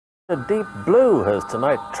Deep Blue has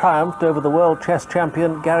tonight triumphed over the world chess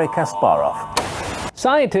champion Garry Kasparov.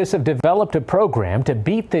 Scientists have developed a program to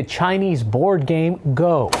beat the Chinese board game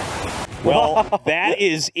Go. Well, that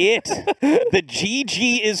is it. The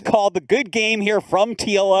GG is called the good game here from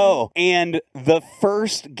TLO. And the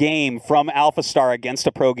first game from AlphaStar against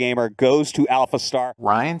a pro gamer goes to AlphaStar.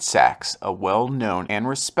 Ryan Saxe, a well-known and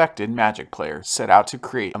respected Magic player, set out to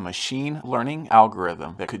create a machine learning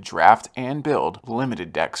algorithm that could draft and build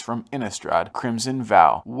limited decks from Innistrad Crimson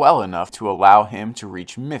Vow well enough to allow him to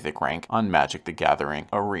reach Mythic rank on Magic the Gathering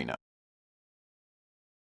Arena.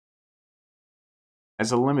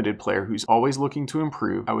 As a limited player who's always looking to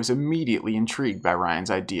improve, I was immediately intrigued by Ryan's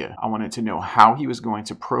idea. I wanted to know how he was going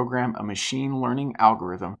to program a machine learning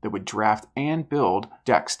algorithm that would draft and build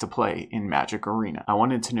decks to play in Magic Arena. I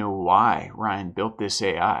wanted to know why Ryan built this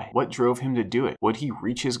AI. What drove him to do it? Would he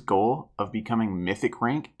reach his goal of becoming Mythic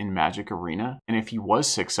rank in Magic Arena? And if he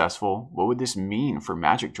was successful, what would this mean for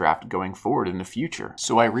Magic Draft going forward in the future?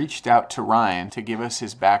 So I reached out to Ryan to give us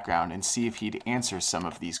his background and see if he'd answer some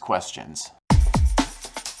of these questions.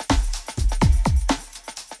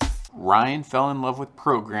 Ryan fell in love with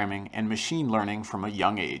programming and machine learning from a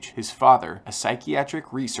young age. His father, a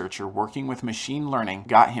psychiatric researcher working with machine learning,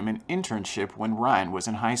 got him an internship when Ryan was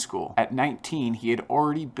in high school. At 19, he had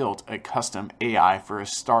already built a custom AI for a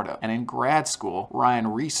startup, and in grad school, Ryan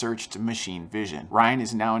researched machine vision. Ryan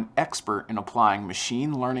is now an expert in applying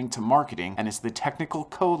machine learning to marketing and is the technical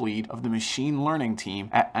co-lead of the machine learning team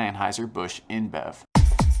at Anheuser-Busch InBev.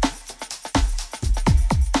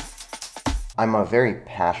 I'm a very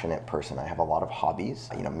passionate person. I have a lot of hobbies.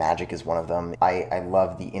 Magic is one of them. I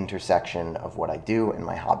love the intersection of what I do and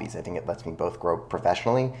my hobbies. I think it lets me both grow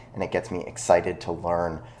professionally and it gets me excited to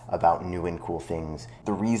learn about new and cool things.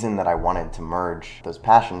 The reason that I wanted to merge those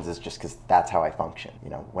passions is just because that's how I function.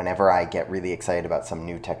 Whenever I get really excited about some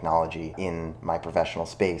new technology in my professional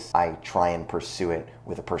space, I try and pursue it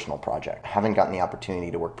with a personal project. I haven't gotten the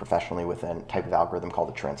opportunity to work professionally with a type of algorithm called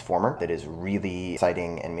a transformer that is really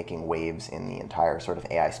exciting and making waves in the entire sort of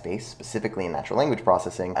AI space, specifically in natural language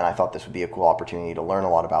processing, and I thought this would be a cool opportunity to learn a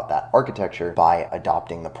lot about that architecture by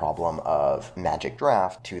adopting the problem of Magic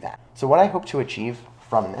Draft to that. So what I hope to achieve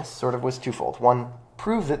from this sort of was twofold. One,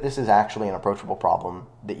 prove that this is actually an approachable problem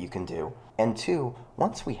that you can do. And two,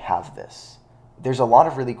 once we have this, there's a lot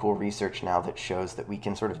of really cool research now that shows that we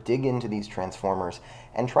can sort of dig into these transformers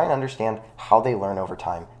and try and understand how they learn over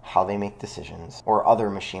time, how they make decisions, or other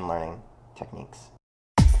machine learning techniques.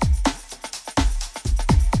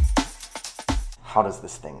 How does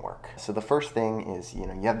this thing work? So the first thing is, you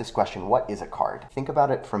have this question, what is a card? Think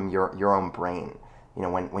about it from your own brain.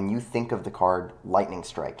 When you think of the card Lightning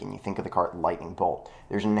Strike and you think of the card Lightning Bolt,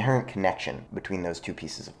 there's an inherent connection between those two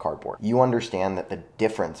pieces of cardboard. You understand that the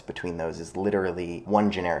difference between those is literally one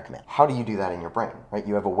generic myth. How do you do that in your brain, right?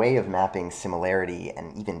 You have a way of mapping similarity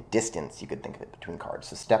and even distance, you could think of it, between cards.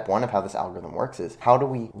 So step one of how this algorithm works is, how do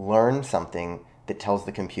we learn something that tells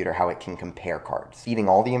the computer how it can compare cards, feeding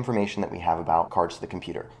all the information that we have about cards to the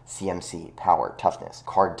computer: CMC, power, toughness,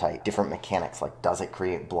 card type, different mechanics like does it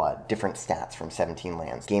create blood, different stats from 17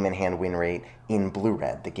 lands, game in hand win rate in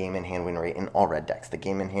blue-red, the game in hand win rate in all red decks, the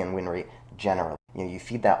game in hand win rate generally. You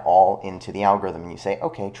feed that all into the algorithm and you say,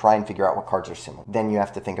 okay, try and figure out what cards are similar. Then you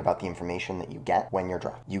have to think about the information that you get when you're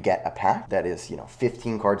drafting. You get a pack that is,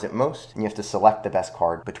 15 cards at most, and you have to select the best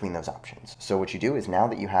card between those options. So what you do is, now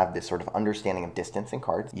that you have this sort of understanding of distance in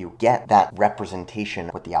cards, you get that representation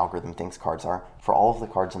of what the algorithm thinks cards are for all of the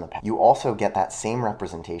cards in the pack. You also get that same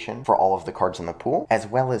representation for all of the cards in the pool, as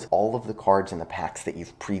well as all of the cards in the packs that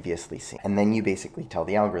you've previously seen. And then you basically tell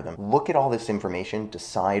the algorithm, look at all this information,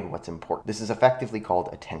 decide what's important. This is effectively called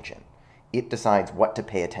attention. It decides what to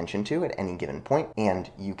pay attention to at any given point, and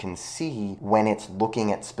you can see when it's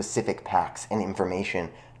looking at specific packs and information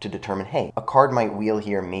to determine, hey, a card might wheel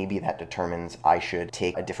here, maybe that determines I should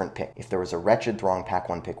take a different pick. If there was a Wretched Throng pack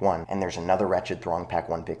 1 pick 1 and there's another Wretched Throng pack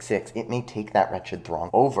 1 pick 6, it may take that Wretched Throng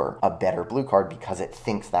over a better blue card because it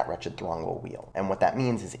thinks that Wretched Throng will wheel. And what that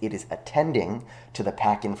means is it is attending to the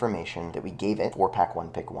pack information that we gave it for pack 1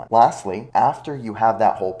 pick 1. Lastly, after you have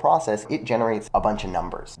that whole process, it generates a bunch of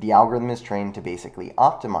numbers. The algorithm is trained to basically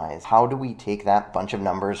optimize how do we take that bunch of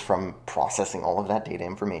numbers from processing all of that data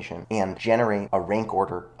information and generate a rank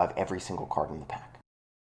order of every single card in the pack.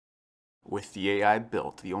 With the AI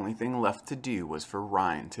built, the only thing left to do was for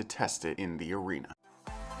Ryan to test it in the arena.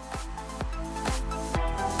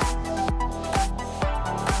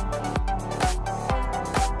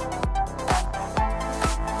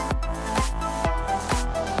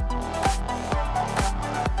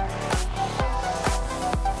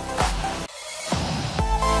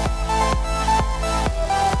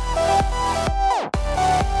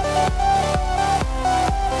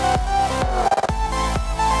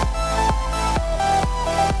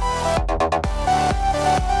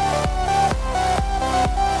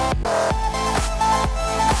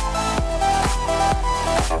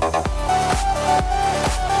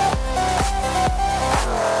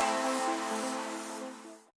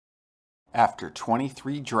 After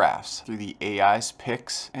 23 drafts through the AI's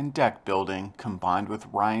picks and deck building combined with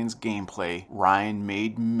Ryan's gameplay, Ryan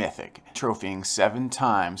made Mythic, trophying 7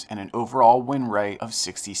 times and an overall win rate of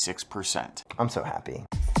 66%. I'm so happy.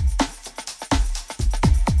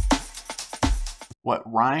 What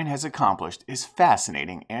Ryan has accomplished is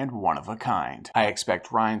fascinating and one of a kind. I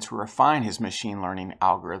expect Ryan to refine his machine learning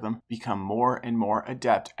algorithm, become more and more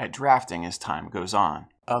adept at drafting as time goes on.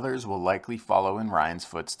 Others will likely follow in Ryan's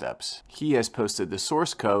footsteps. He has posted the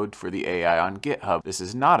source code for the AI on GitHub. This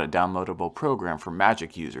is not a downloadable program for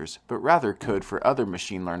Magic users, but rather code for other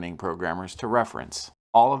machine learning programmers to reference.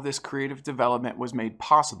 All of this creative development was made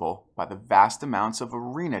possible by the vast amounts of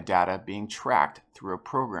arena data being tracked through a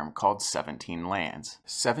program called 17 Lands.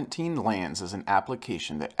 17 Lands is an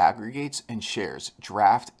application that aggregates and shares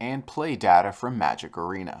draft and play data from Magic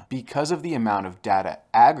Arena. Because of the amount of data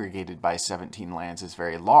aggregated by 17 Lands is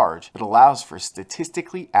very large, it allows for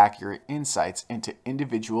statistically accurate insights into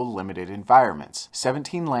individual limited environments.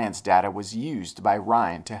 17 Lands data was used by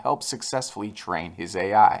Ryan to help successfully train his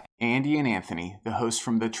AI. Andy and Anthony, the hosts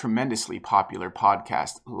from the tremendously popular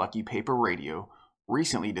podcast Lucky Paper Radio,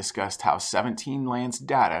 recently discussed how 17 Lands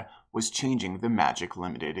data was changing the Magic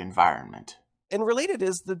limited environment. And related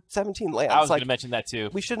is the 17 Lands. I was going to mention that too.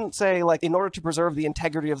 We shouldn't say, like, in order to preserve the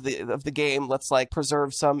integrity of the game, let's, like,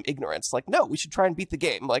 preserve some ignorance. Like, no, we should try and beat the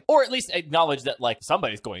game. Like, or at least acknowledge that, like,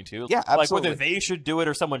 somebody's going to. Yeah, absolutely. Like, whether they should do it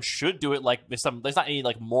or someone should do it, like, there's not any,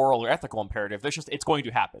 like, moral or ethical imperative. There's just, it's going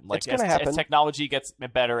to happen. Like, as technology gets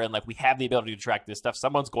better and, like, we have the ability to track this stuff,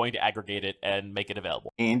 someone's going to aggregate it and make it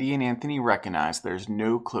available. Andy and Anthony recognize there's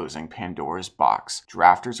no closing Pandora's box.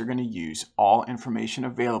 Drafters are going to use all information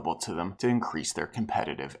available to them to increase their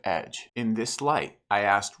competitive edge. In this light, I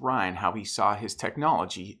asked Ryan how he saw his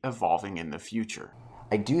technology evolving in the future.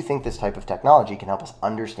 I do think this type of technology can help us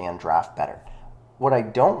understand draft better. What I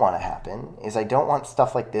don't want to happen is I don't want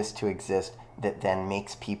stuff like this to exist that then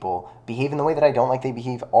makes people behave in the way that I don't like they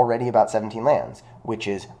behave already about 17 Lands, which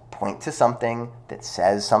is point to something that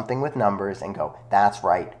says something with numbers and go, that's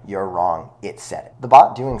right, you're wrong, it said it. The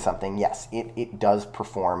bot doing something, yes, it does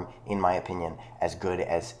perform, in my opinion, as good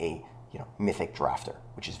as a Mythic drafter,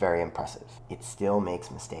 which is very impressive. It still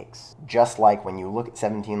makes mistakes. Just like when you look at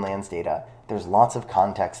 17 Lands data, there's lots of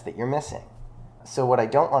context that you're missing. So what I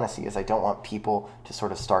don't want to see is I don't want people to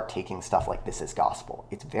sort of start taking stuff like this as gospel.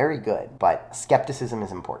 It's very good, but skepticism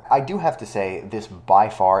is important. I do have to say this by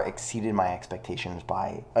far exceeded my expectations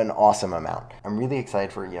by an awesome amount. I'm really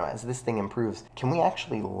excited for, as this thing improves, can we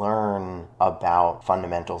actually learn about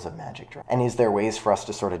fundamentals of Magic Draft? And is there ways for us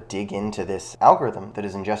to sort of dig into this algorithm that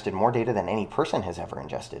has ingested more data than any person has ever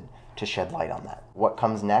ingested to shed light on that? What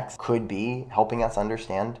comes next could be helping us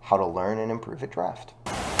understand how to learn and improve at draft.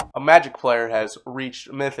 A Magic player has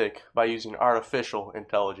reached Mythic by using artificial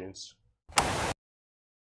intelligence.